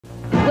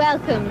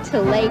Welcome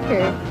to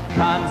Laker.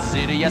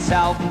 Consider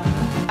yourself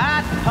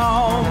at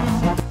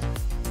home.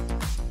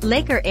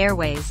 Laker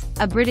Airways,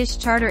 a British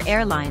charter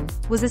airline,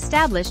 was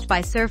established by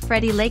Sir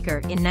Freddie Laker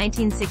in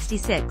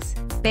 1966,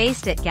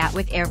 based at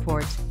Gatwick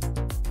Airport.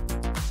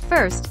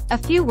 First, a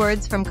few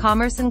words from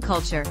commerce and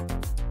culture.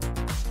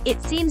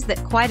 It seems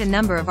that quite a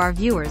number of our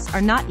viewers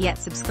are not yet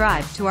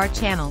subscribed to our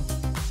channel.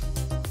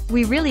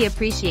 We really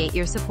appreciate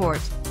your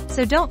support,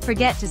 so don't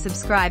forget to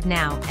subscribe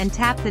now and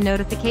tap the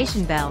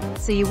notification bell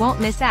so you won't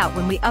miss out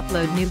when we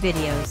upload new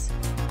videos.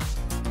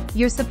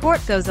 Your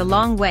support goes a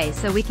long way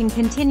so we can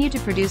continue to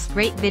produce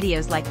great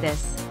videos like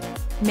this.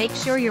 Make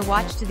sure you're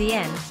watched to the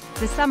end,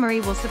 the summary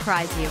will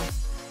surprise you.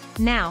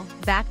 Now,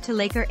 back to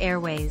Laker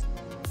Airways.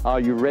 Are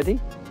you ready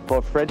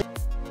for Freddie?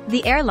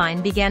 The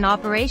airline began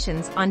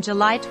operations on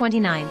July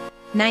 29,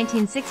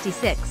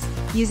 1966,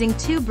 using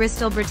two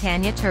Bristol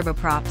Britannia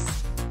turboprops.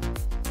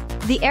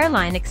 The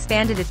airline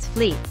expanded its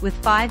fleet with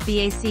 5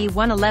 BAC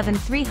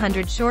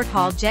 111-300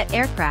 short-haul jet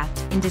aircraft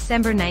in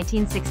December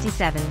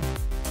 1967.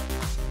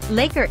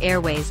 Laker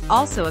Airways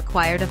also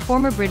acquired a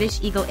former British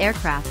Eagle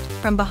aircraft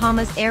from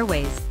Bahamas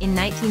Airways in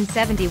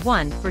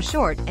 1971 for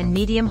short and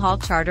medium-haul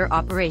charter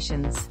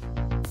operations.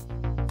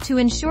 To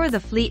ensure the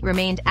fleet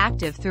remained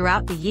active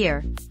throughout the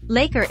year,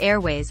 Laker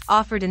Airways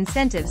offered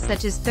incentives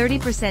such as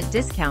 30%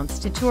 discounts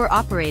to tour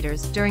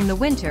operators during the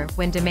winter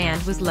when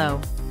demand was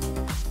low.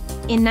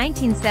 In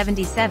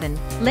 1977,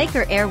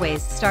 Laker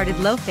Airways started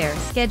low-fare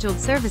scheduled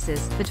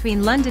services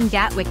between London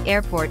Gatwick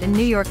Airport and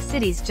New York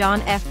City's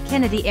John F.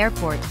 Kennedy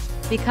Airport,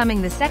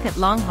 becoming the second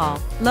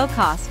long-haul,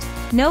 low-cost,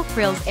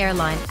 no-frills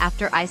airline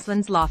after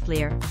Iceland's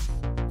Loflir.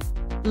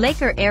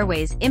 Laker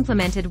Airways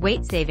implemented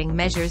weight-saving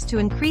measures to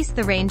increase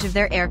the range of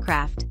their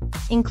aircraft,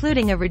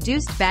 including a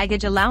reduced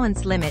baggage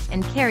allowance limit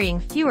and carrying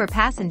fewer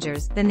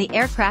passengers than the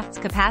aircraft's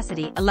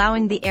capacity,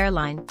 allowing the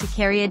airline to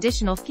carry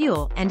additional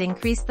fuel and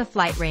increase the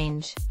flight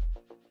range.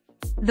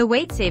 The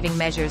weight-saving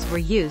measures were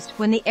used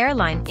when the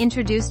airline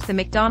introduced the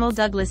McDonnell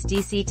Douglas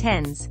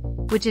DC-10s,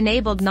 which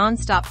enabled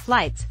non-stop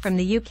flights from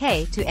the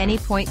UK to any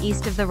point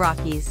east of the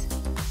Rockies.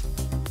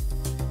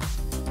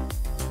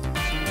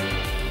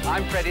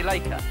 I'm Freddie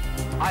Laker.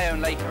 I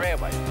own Laker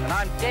Airways, and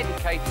I'm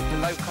dedicated to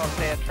low-cost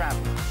air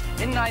travel.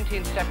 In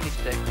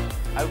 1976,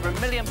 over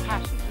 1 million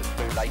passengers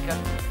flew Laker,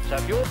 so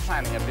if you're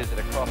planning a visit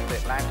across the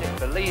Atlantic,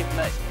 believe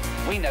me,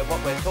 we know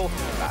what we're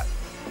talking about.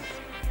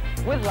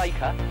 With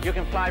Laker, you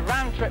can fly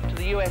round-trip to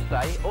the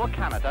USA or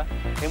Canada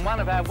in one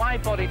of our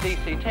wide-body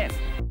DC-10s.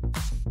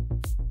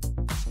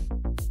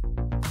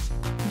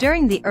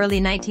 During the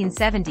early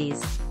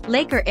 1970s,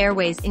 Laker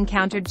Airways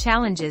encountered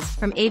challenges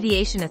from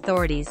aviation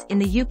authorities in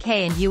the UK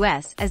and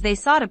US as they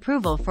sought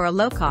approval for a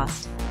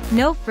low-cost,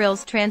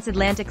 no-frills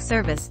transatlantic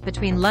service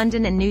between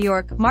London and New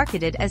York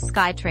marketed as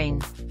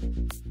Skytrain.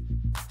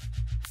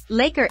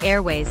 Laker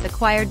Airways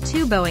acquired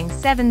two Boeing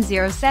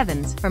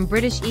 707s from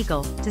British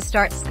Eagle to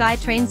start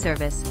Skytrain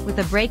service with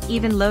a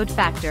break-even load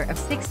factor of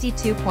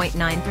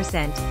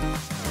 62.9%.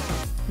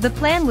 The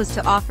plan was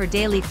to offer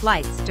daily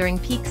flights during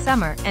peak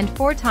summer and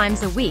 4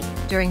 times a week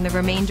during the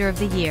remainder of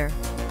the year.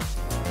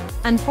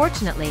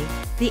 Unfortunately,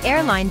 the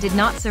airline did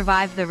not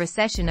survive the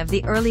recession of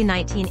the early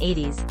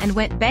 1980s and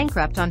went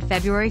bankrupt on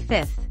February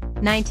 5,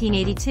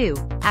 1982,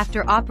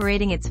 after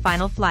operating its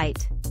final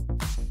flight.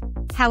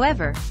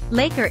 However,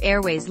 Laker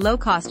Airways'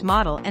 low-cost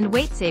model and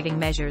weight-saving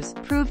measures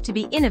proved to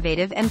be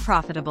innovative and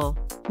profitable,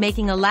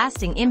 making a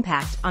lasting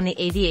impact on the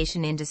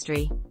aviation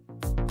industry.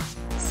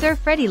 Sir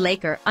Freddie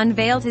Laker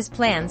unveiled his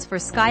plans for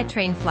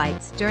Skytrain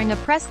flights during a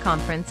press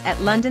conference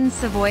at London's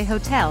Savoy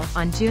Hotel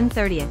on June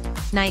 30,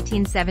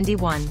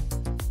 1971.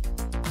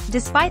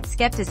 Despite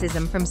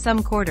skepticism from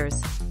some quarters,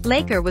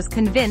 Laker was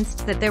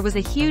convinced that there was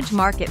a huge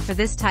market for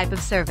this type of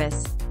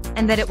service,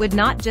 and that it would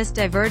not just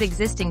divert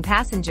existing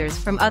passengers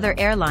from other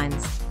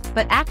airlines,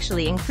 but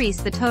actually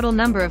increase the total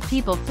number of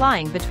people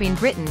flying between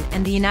Britain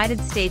and the United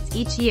States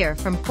each year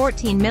from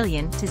 14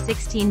 million to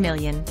 16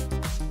 million.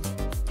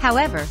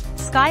 However,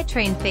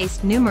 Skytrain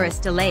faced numerous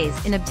delays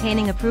in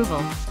obtaining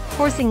approval,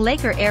 forcing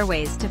Laker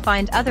Airways to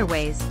find other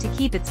ways to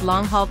keep its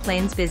long-haul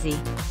planes busy.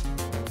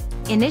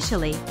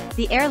 Initially,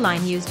 the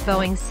airline used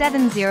Boeing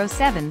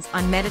 707s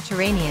on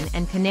Mediterranean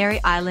and Canary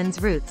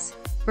Islands routes,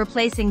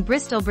 replacing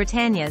Bristol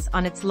Britannias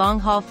on its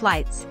long-haul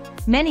flights,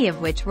 many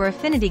of which were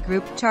affinity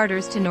group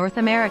charters to North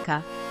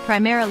America,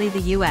 primarily the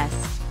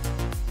US.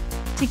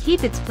 To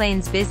keep its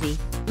planes busy,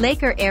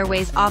 Laker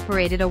Airways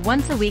operated a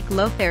once-a-week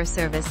low-fare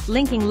service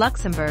linking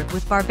Luxembourg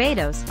with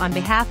Barbados on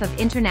behalf of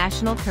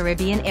International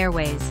Caribbean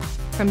Airways,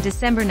 from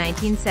December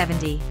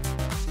 1970.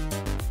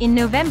 In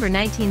November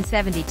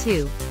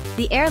 1972,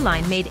 the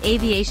airline made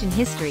aviation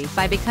history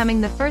by becoming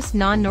the first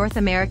non-North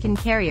American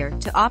carrier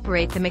to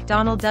operate the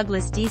McDonnell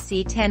Douglas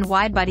DC-10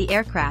 wide-body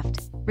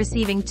aircraft,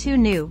 receiving 2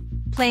 new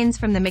planes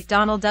from the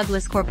McDonnell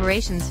Douglas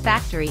Corporation's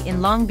factory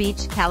in Long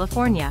Beach,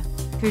 California,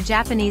 through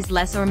Japanese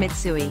lessor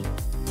Mitsui.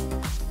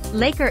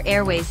 Laker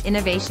Airways'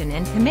 innovation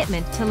and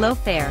commitment to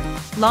low-fare,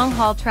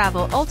 long-haul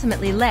travel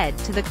ultimately led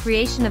to the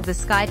creation of the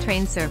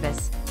Skytrain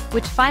service,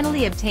 which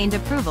finally obtained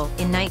approval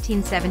in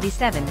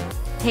 1977,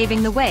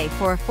 paving the way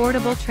for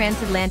affordable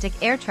transatlantic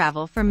air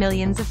travel for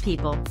millions of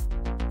people.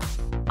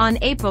 On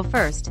April 1,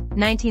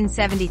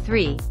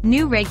 1973,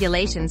 new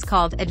regulations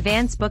called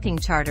Advance Booking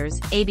Charters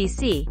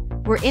 (ABC)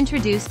 were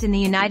introduced in the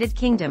United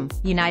Kingdom,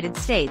 United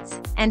States,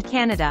 and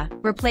Canada,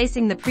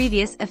 replacing the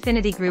previous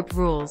Affinity Group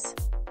rules.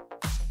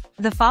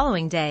 The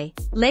following day,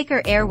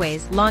 Laker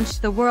Airways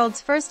launched the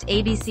world's first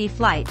ABC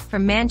flight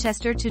from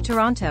Manchester to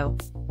Toronto,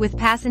 with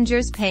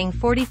passengers paying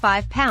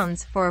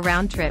 £45 for a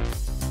round trip.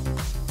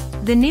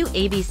 The new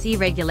ABC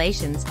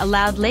regulations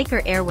allowed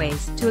Laker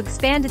Airways to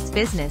expand its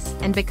business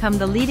and become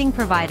the leading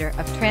provider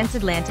of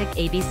transatlantic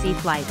ABC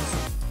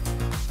flights.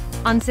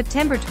 On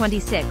September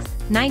 26,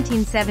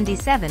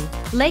 1977,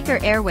 Laker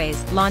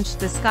Airways launched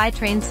the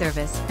Skytrain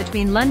service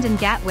between London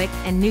Gatwick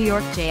and New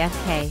York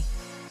JFK.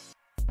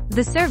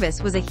 The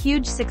service was a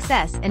huge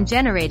success and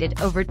generated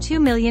over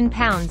 £2 million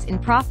in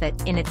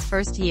profit in its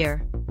first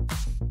year.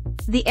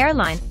 The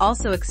airline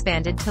also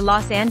expanded to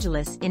Los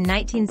Angeles in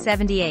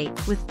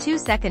 1978 with 2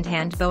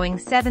 second-hand Boeing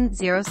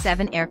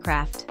 707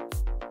 aircraft.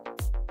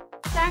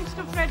 Thanks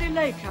to Freddie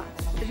Laker,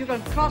 that you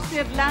can cross the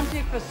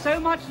Atlantic for so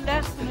much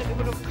less than it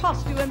would have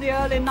cost you in the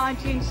early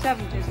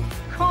 1970s.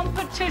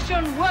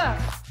 Competition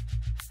works!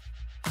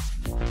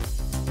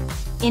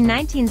 In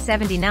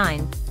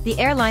 1979, the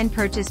airline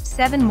purchased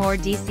 7 more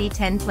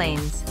DC-10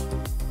 planes.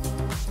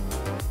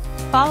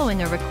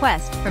 Following a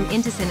request from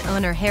Intusen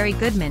owner Harry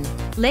Goodman,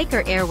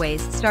 Laker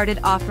Airways started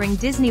offering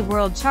Disney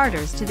World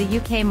charters to the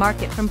UK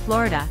market from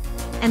Florida,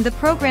 and the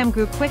program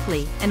grew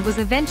quickly and was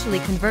eventually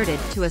converted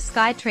to a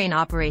Skytrain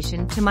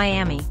operation to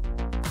Miami.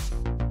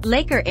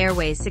 Laker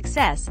Airways'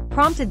 success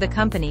prompted the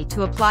company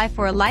to apply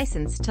for a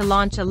license to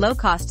launch a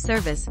low-cost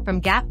service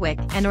from Gatwick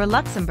and/or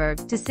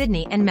Luxembourg to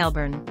Sydney and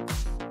Melbourne.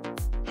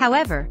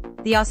 However,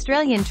 the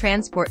Australian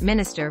Transport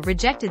Minister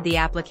rejected the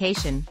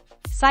application,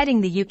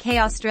 citing the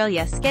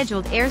UK-Australia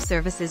scheduled air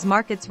services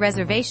market's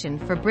reservation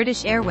for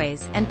British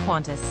Airways and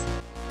Qantas.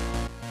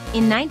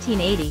 In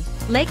 1980,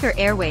 Laker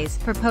Airways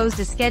proposed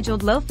a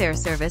scheduled low-fare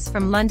service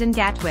from London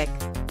Gatwick,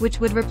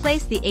 which would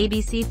replace the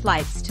ABC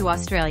flights to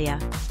Australia.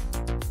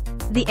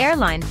 The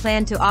airline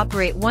planned to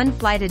operate 1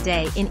 flight a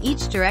day in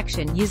each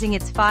direction using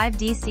its 5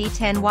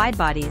 DC-10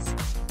 widebodies,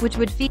 which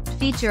would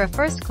feature a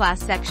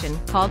first-class section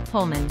called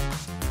Pullman.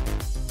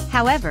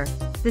 However,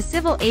 the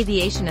Civil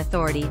Aviation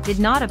Authority did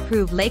not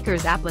approve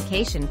Laker's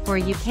application for a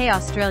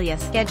UK-Australia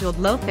scheduled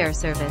low-fare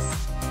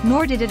service,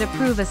 nor did it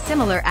approve a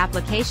similar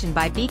application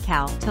by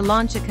BCAL to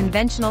launch a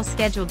conventional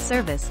scheduled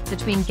service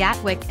between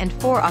Gatwick and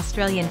 4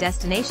 Australian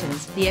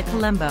destinations via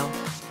Colombo.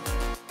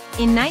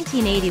 In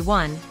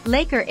 1981,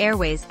 Laker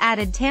Airways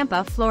added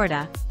Tampa,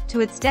 Florida,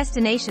 to its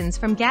destinations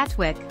from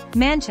Gatwick,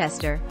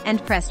 Manchester, and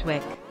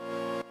Prestwick.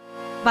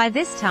 By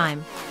this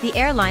time, the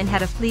airline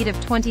had a fleet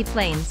of 20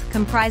 planes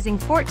comprising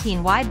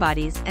 14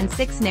 widebodies and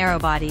 6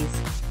 narrowbodies.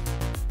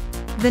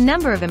 The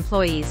number of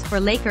employees for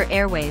Laker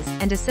Airways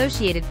and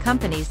associated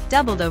companies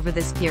doubled over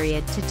this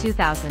period to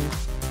 2,000.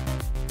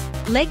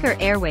 Laker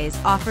Airways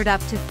offered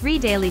up to 3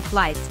 daily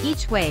flights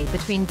each way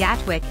between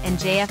Gatwick and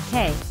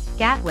JFK,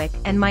 Gatwick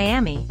and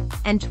Miami,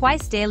 and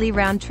twice daily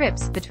round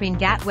trips between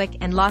Gatwick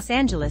and Los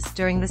Angeles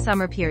during the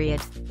summer period.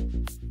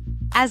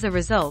 As a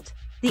result,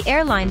 the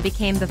airline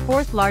became the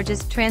 4th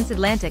largest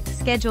transatlantic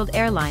scheduled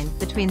airline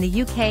between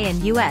the UK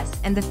and US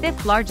and the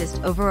 5th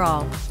largest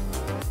overall.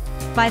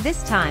 By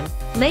this time,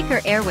 Laker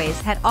Airways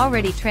had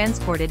already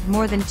transported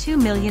more than 2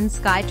 million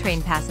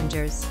Skytrain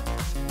passengers.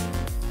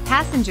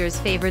 Passengers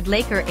favored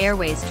Laker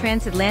Airways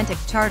transatlantic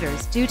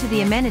charters due to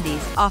the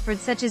amenities offered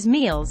such as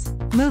meals,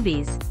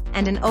 movies,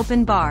 and an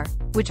open bar,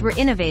 which were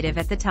innovative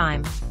at the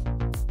time.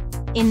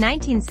 In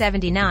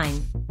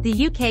 1979,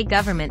 the UK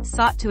government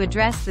sought to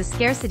address the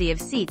scarcity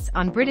of seats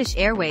on British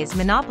Airways'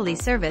 monopoly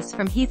service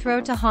from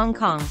Heathrow to Hong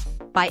Kong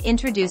by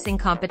introducing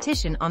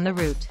competition on the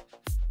route.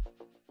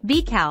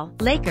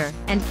 BCAL, Laker,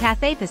 and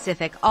Cathay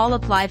Pacific all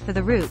applied for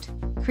the route,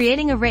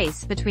 creating a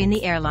race between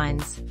the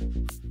airlines.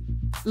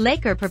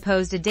 Laker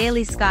proposed a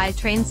daily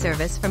Skytrain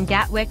service from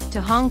Gatwick to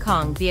Hong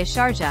Kong via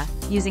Sharjah,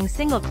 using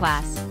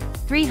single-class,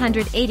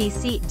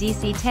 380-seat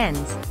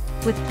DC-10s,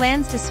 with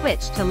plans to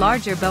switch to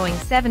larger Boeing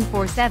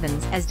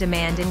 747s as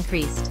demand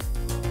increased.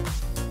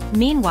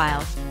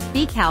 Meanwhile,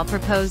 BCAL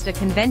proposed a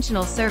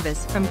conventional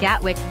service from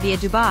Gatwick via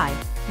Dubai,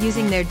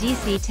 using their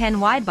DC-10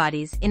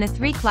 widebodies in a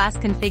 3-class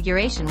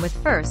configuration with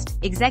first,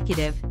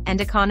 executive,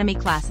 and economy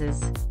classes.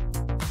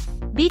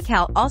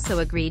 BCAL also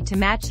agreed to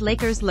match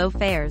Laker's low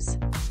fares.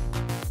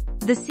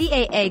 The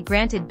CAA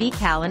granted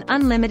BCAL an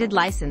unlimited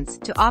license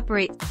to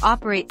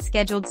operate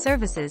scheduled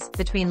services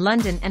between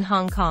London and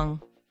Hong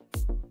Kong.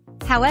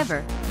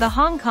 However, the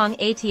Hong Kong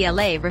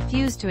ATLA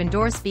refused to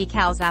endorse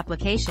BCAL's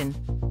application,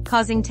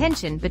 causing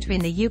tension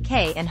between the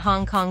UK and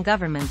Hong Kong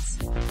governments.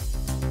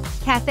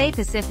 Cathay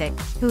Pacific,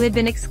 who had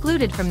been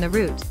excluded from the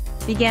route,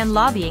 began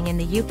lobbying in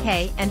the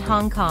UK and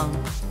Hong Kong.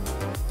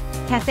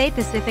 Cathay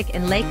Pacific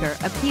and Laker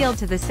appealed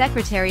to the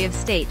Secretary of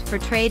State for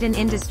Trade and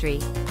Industry,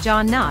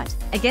 John Knott,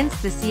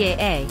 against the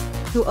CAA,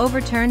 who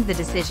overturned the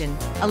decision,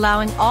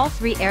 allowing all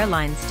 3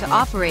 airlines to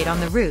operate on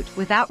the route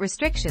without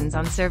restrictions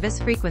on service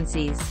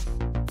frequencies.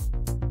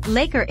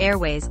 Laker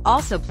Airways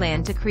also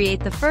planned to create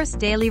the first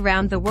daily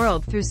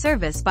round-the-world-through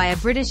service by a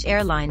British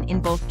airline in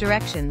both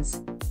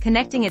directions,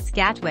 connecting its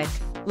Gatwick,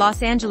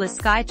 Los Angeles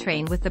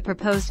Skytrain with the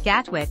proposed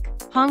Gatwick,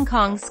 Hong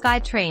Kong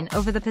Skytrain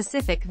over the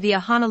Pacific via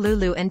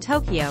Honolulu and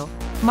Tokyo,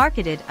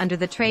 marketed under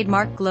the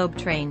trademark Globe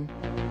Train.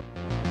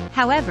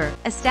 However,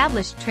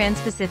 established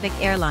Trans-Pacific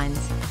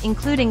Airlines,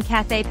 including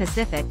Cathay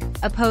Pacific,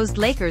 opposed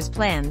Laker's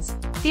plans,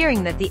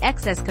 fearing that the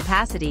excess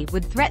capacity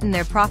would threaten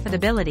their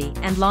profitability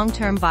and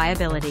long-term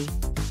viability.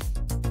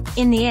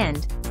 In the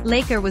end,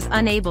 Laker was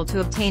unable to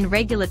obtain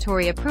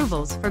regulatory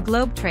approvals for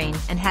Globe Train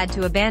and had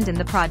to abandon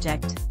the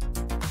project.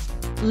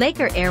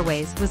 Laker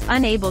Airways was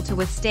unable to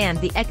withstand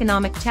the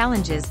economic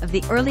challenges of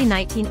the early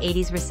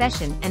 1980s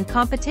recession and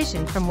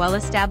competition from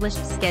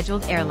well-established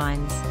scheduled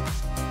airlines.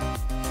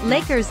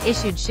 Laker's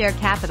issued share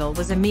capital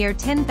was a mere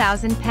 £10,000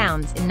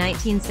 in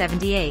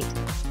 1978,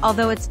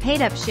 although its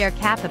paid-up share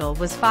capital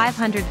was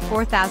 £504,000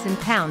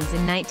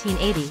 in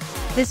 1980.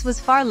 This was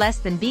far less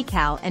than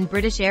BCAL and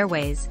British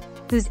Airways,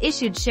 whose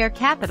issued share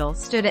capital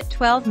stood at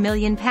 £12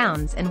 million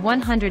and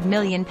 £100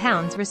 million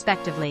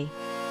respectively.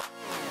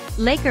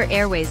 Laker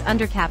Airways'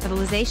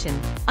 undercapitalization,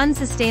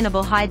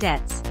 unsustainable high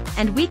debts,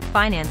 and weak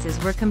finances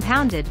were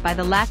compounded by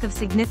the lack of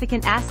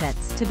significant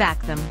assets to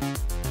back them.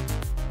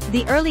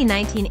 The early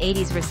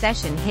 1980s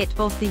recession hit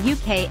both the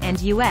UK and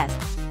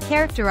US,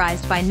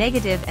 characterized by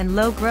negative and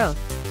low growth,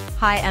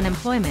 high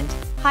unemployment,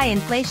 high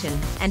inflation,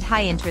 and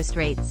high interest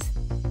rates.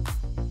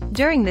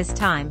 During this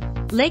time,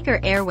 Laker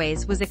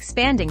Airways was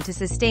expanding to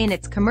sustain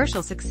its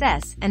commercial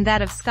success and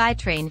that of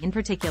Skytrain in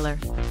particular.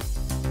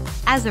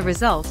 As a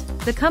result,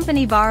 the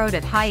company borrowed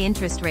at high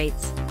interest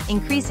rates,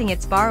 increasing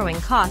its borrowing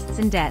costs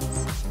and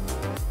debts.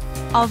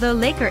 Although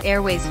Laker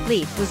Airways'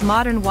 fleet was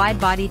modern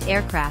wide-bodied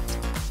aircraft,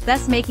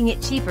 thus making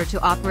it cheaper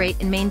to operate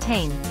and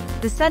maintain,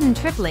 the sudden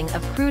tripling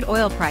of crude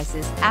oil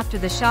prices after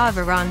the Shah of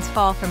Iran's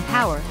fall from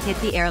power hit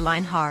the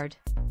airline hard.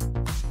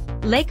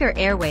 Laker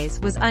Airways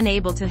was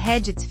unable to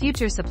hedge its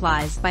future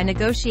supplies by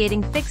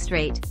negotiating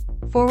fixed-rate,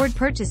 forward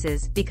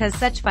purchases because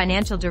such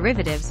financial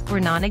derivatives were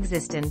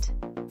non-existent.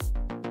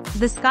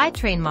 The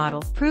Skytrain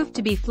model proved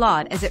to be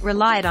flawed as it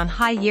relied on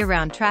high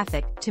year-round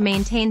traffic to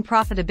maintain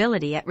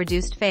profitability at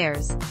reduced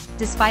fares,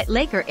 despite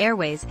Laker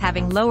Airways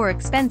having lower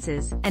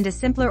expenses and a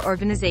simpler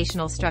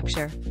organizational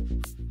structure.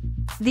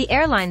 The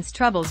airline's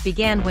troubles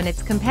began when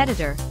its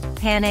competitor,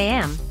 Pan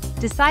Am,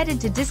 decided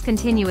to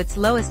discontinue its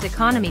lowest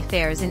economy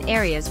fares in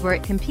areas where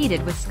it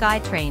competed with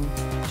Skytrain,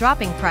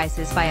 dropping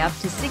prices by up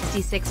to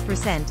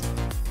 66%.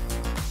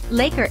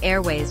 Laker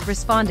Airways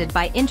responded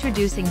by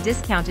introducing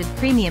discounted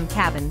premium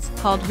cabins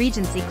called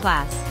Regency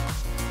Class.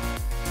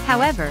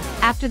 However,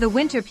 after the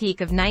winter peak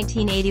of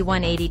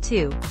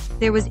 1981-82,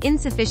 there was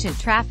insufficient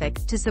traffic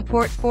to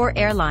support 4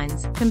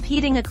 airlines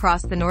competing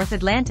across the North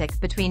Atlantic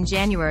between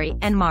January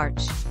and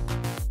March.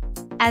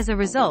 As a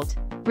result,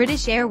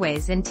 British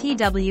Airways and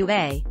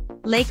TWA,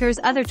 Laker's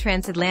other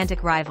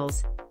transatlantic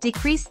rivals,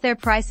 decreased their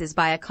prices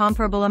by a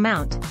comparable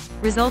amount,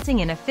 resulting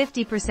in a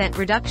 50%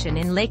 reduction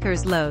in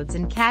Laker's loads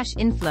and cash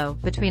inflow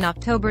between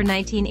October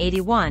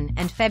 1981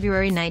 and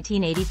February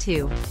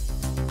 1982.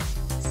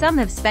 Some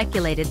have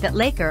speculated that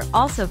Laker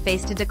also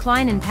faced a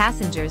decline in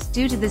passengers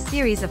due to the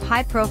series of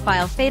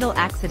high-profile fatal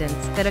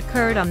accidents that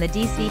occurred on the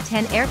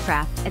DC-10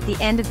 aircraft at the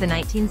end of the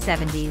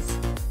 1970s.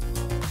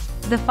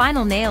 The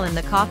final nail in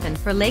the coffin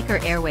for Laker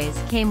Airways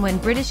came when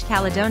British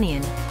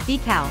Caledonian,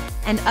 BCAL,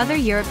 and other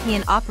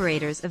European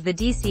operators of the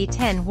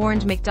DC-10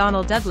 warned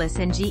McDonnell Douglas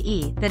and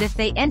GE that if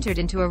they entered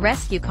into a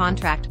rescue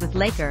contract with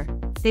Laker,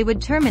 they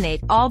would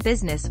terminate all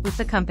business with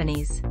the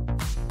companies.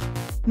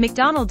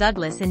 McDonnell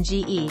Douglas and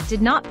GE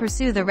did not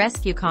pursue the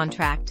rescue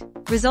contract,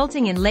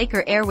 resulting in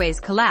Laker Airways'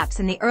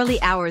 collapse in the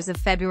early hours of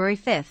February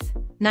 5,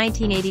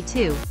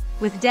 1982,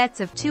 with debts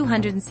of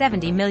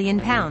 £270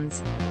 million,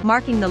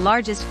 marking the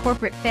largest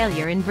corporate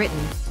failure in Britain.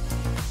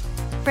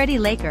 Freddie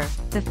Laker,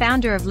 the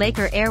founder of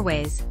Laker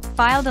Airways,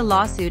 filed a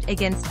lawsuit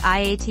against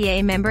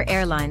IATA member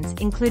airlines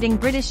including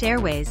British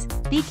Airways,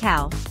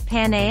 BCAL,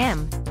 Pan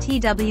Am,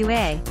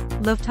 TWA,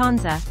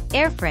 Lufthansa,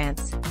 Air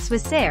France,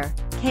 Swissair,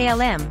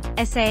 KLM,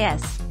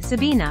 SAS,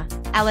 Sabena,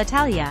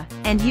 Alitalia,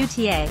 and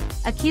UTA,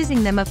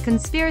 accusing them of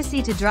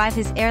conspiracy to drive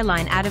his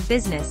airline out of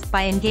business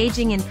by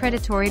engaging in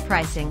predatory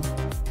pricing.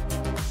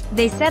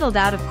 They settled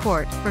out of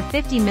court for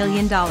 $50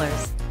 million,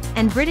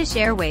 and British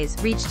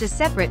Airways reached a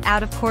separate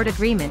out-of-court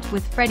agreement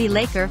with Freddie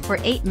Laker for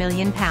 £8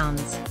 million.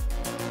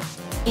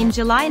 In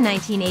July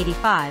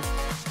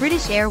 1985,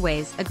 British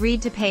Airways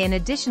agreed to pay an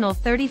additional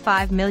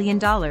 $35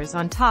 million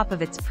on top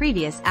of its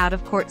previous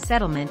out-of-court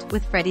settlement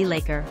with Freddie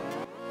Laker.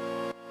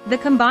 The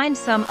combined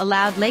sum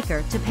allowed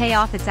Laker to pay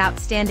off its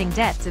outstanding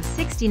debts of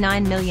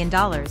 $69 million,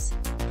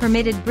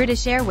 permitted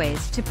British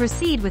Airways to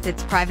proceed with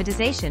its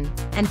privatization,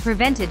 and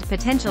prevented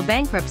potential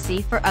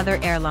bankruptcy for other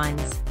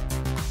airlines.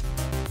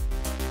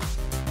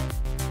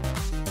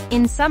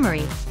 In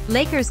summary,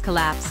 Laker's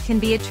collapse can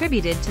be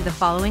attributed to the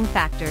following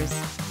factors.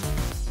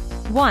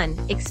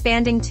 1.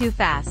 Expanding too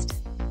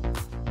fast.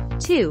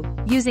 2.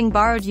 Using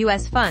borrowed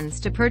U.S. funds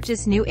to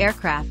purchase new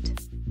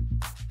aircraft.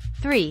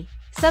 3.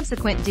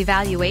 subsequent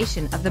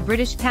devaluation of the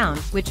British pound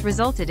which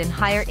resulted in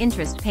higher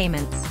interest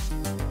payments.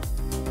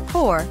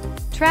 4.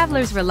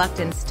 Travelers'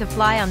 reluctance to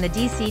fly on the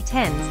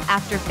DC-10s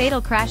after fatal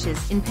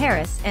crashes in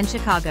Paris and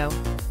Chicago.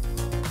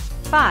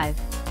 5.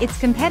 Its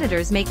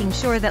competitors making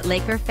sure that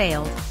Laker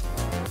failed.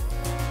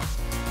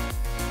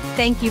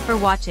 Thank you for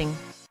watching.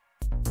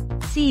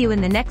 See you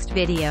in the next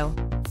video.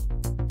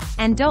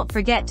 And don't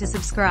forget to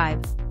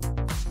subscribe.